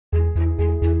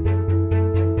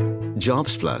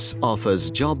Jobsplus offers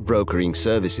job brokering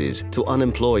services to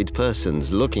unemployed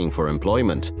persons looking for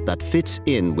employment that fits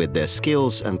in with their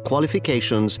skills and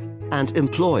qualifications and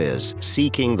employers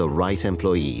seeking the right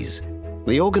employees.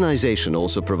 The organization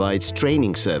also provides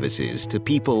training services to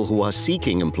people who are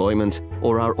seeking employment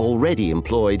or are already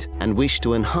employed and wish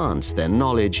to enhance their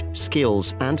knowledge,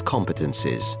 skills and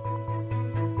competencies.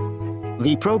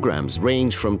 The programs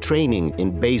range from training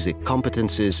in basic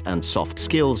competences and soft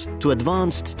skills to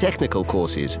advanced technical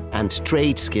courses and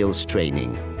trade skills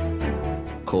training.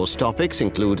 Course topics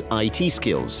include IT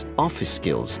skills, office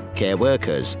skills, care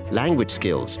workers, language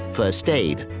skills, first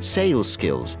aid, sales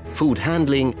skills, food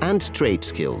handling and trade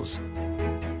skills.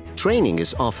 Training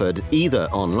is offered either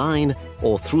online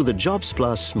or through the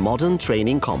Jobsplus Modern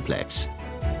Training Complex.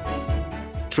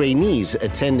 Trainees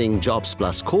attending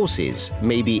Jobsplus courses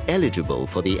may be eligible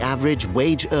for the average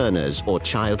wage earners or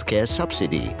childcare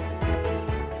subsidy.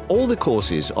 All the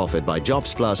courses offered by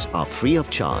Jobsplus are free of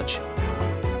charge.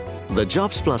 The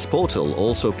Jobsplus portal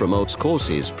also promotes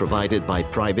courses provided by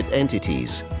private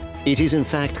entities. It is in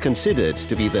fact considered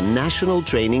to be the national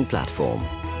training platform.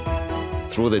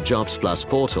 Through the Jobsplus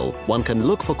portal, one can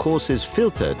look for courses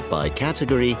filtered by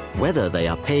category, whether they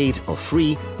are paid or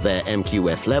free, their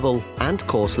MQF level and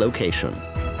course location.